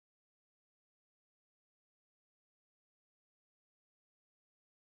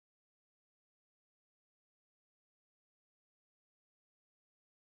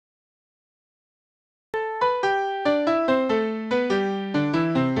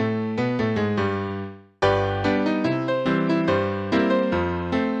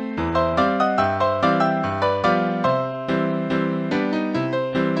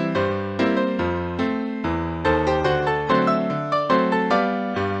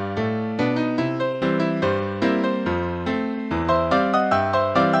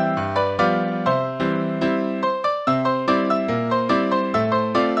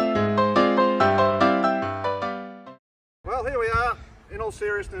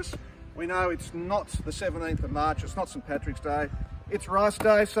Christmas. We know it's not the 17th of March, it's not St Patrick's Day, it's Rice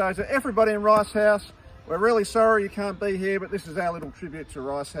Day. So to everybody in Rice House, we're really sorry you can't be here, but this is our little tribute to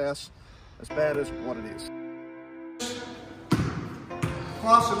Rice House, as bad as what it is.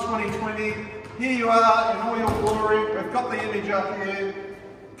 Class of 2020, here you are in all your glory. We've got the image up here.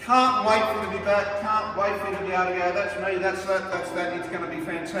 Can't wait for you to be back, can't wait for you to be able to go, that's me, that's that, it's going to be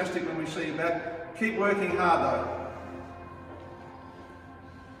fantastic when we see you back. Keep working hard though.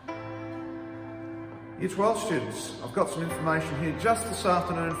 Year 12 students, I've got some information here just this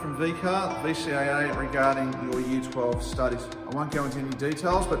afternoon from VCAA regarding your Year 12 studies. I won't go into any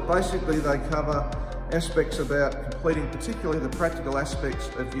details, but basically they cover aspects about completing particularly the practical aspects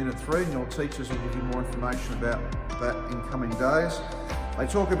of Unit 3, and your teachers will give you more information about that in coming days. They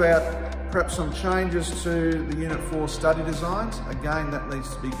talk about perhaps some changes to the Unit 4 study designs. Again, that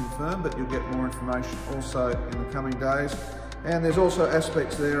needs to be confirmed, but you'll get more information also in the coming days. And there's also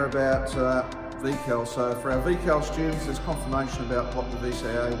aspects there about VCAL. So for our VCAL students, there's confirmation about what the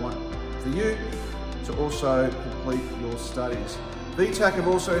VCAA want for you to also complete your studies. VTAC have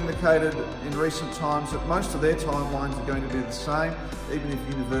also indicated in recent times that most of their timelines are going to be the same, even if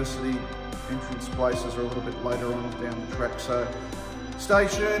university entrance places are a little bit later on down the track. So stay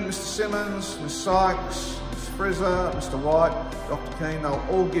tuned. Mr Simmons, Ms Sykes, Ms Frizzer, Mr White, Dr Keane, they'll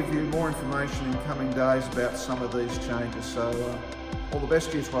all give you more information in coming days about some of these changes. So all the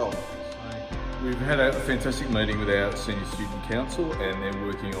best, Year 12. We've had a fantastic meeting with our Senior Student Council, and they're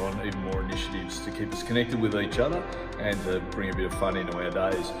working on even more initiatives to keep us connected with each other and to bring a bit of fun into our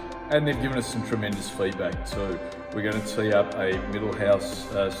days. And they've given us some tremendous feedback too. We're going to tee up a Middle House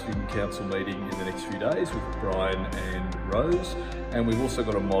Student Council meeting in the next few days with Brian and Rose. And we've also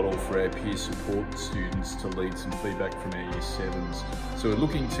got a model for our peer support students to lead some feedback from our Year 7s. So we're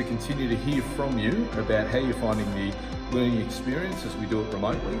looking to continue to hear from you about how you're finding the learning experience as we do it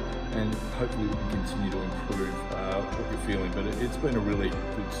remotely, and hopefully we can continue to improve what you're feeling. But it's been a really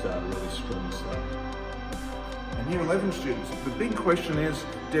good start, a really strong start. And Year 11 students, the big question is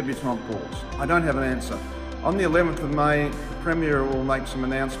debutante balls. I don't have an answer. On the 11th of May, the Premier will make some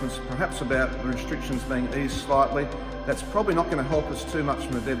announcements, perhaps about the restrictions being eased slightly. That's probably not going to help us too much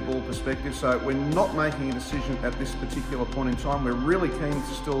from a dead ball perspective, so we're not making a decision at this particular point in time. We're really keen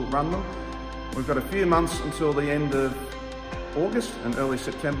to still run them. We've got a few months until the end of August and early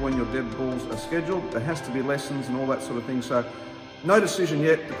September when your dead balls are scheduled. There has to be lessons and all that sort of thing, so no decision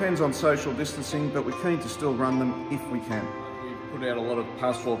yet, depends on social distancing, but we're keen to still run them if we can. We've put out a lot of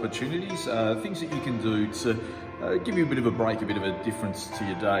pastoral opportunities, things that you can do to give you a bit of a break, a bit of a difference to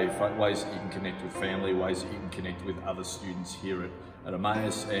your day, ways that you can connect with family, ways that you can connect with other students here at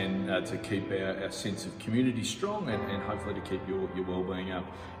Emmaus, and to keep our sense of community strong and hopefully to keep your well-being up.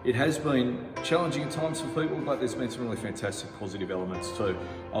 It has been challenging at times for people, but there's been some really fantastic positive elements too.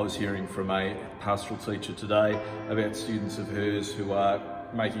 I was hearing from a pastoral teacher today about students of hers who are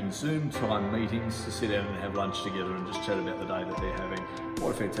making Zoom time meetings to sit down and have lunch together and just chat about the day that they're having.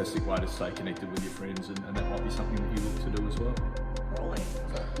 What a fantastic way to stay connected with your friends, and that might be something that you look to do as well. Rolling.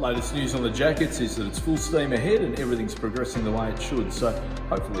 Latest news on the jackets is that it's full steam ahead and everything's progressing the way it should, so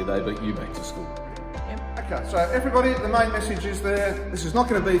hopefully they beat you back to school. Okay, so everybody, the main message is there. This is not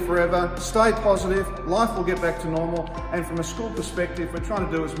going to be forever. Stay positive, life will get back to normal, and from a school perspective, we're trying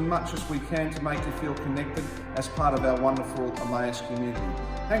to do as much as we can to make you feel connected as part of our wonderful Emmaus community.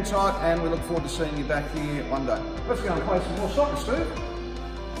 Hang tight, and we look forward to seeing you back here one day. Let's go and play some more soccer, Steve.